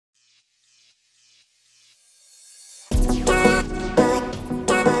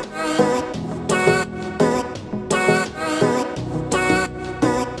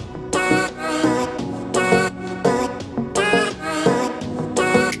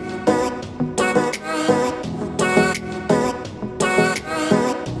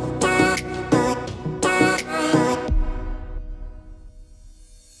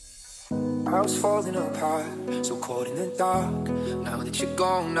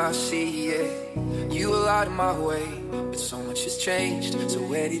I see it. You were out of my way, but so much has changed. So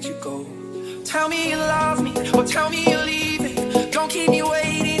where did you go? Tell me you love me, or tell me you're leaving. Don't keep me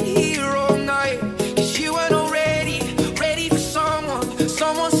waiting here all night, 'cause you weren't already ready for someone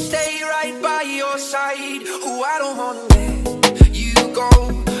to stay right by your side. Oh, I don't wanna let you go.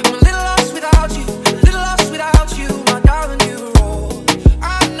 I'm a little lost without you, a little lost without you, my darling, you're all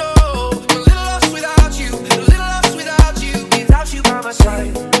I know. I'm a little lost without you, a little lost without you, without you by my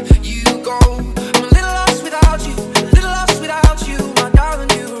side. You go. I'm a little lost without you, a little lost without you, my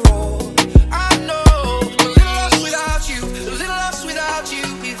darling, you're all I know. I'm a little lost without you, a little lost without you,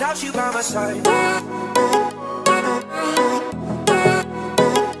 without you by my side.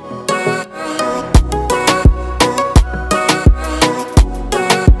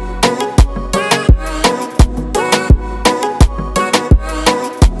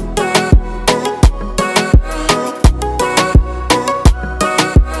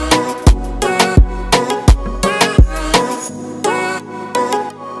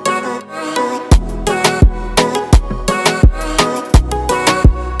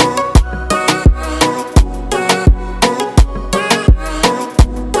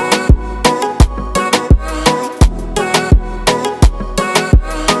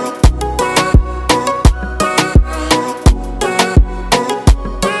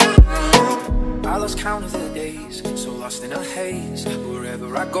 Count of the days, so lost in a haze.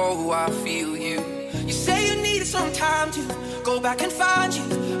 Wherever I go, I feel you. You say you needed some time to go back and find you.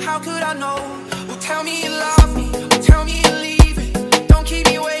 How could I know? Well, tell me you love me, well, tell me you're leaving. Don't keep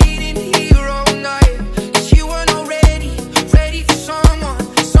me waiting.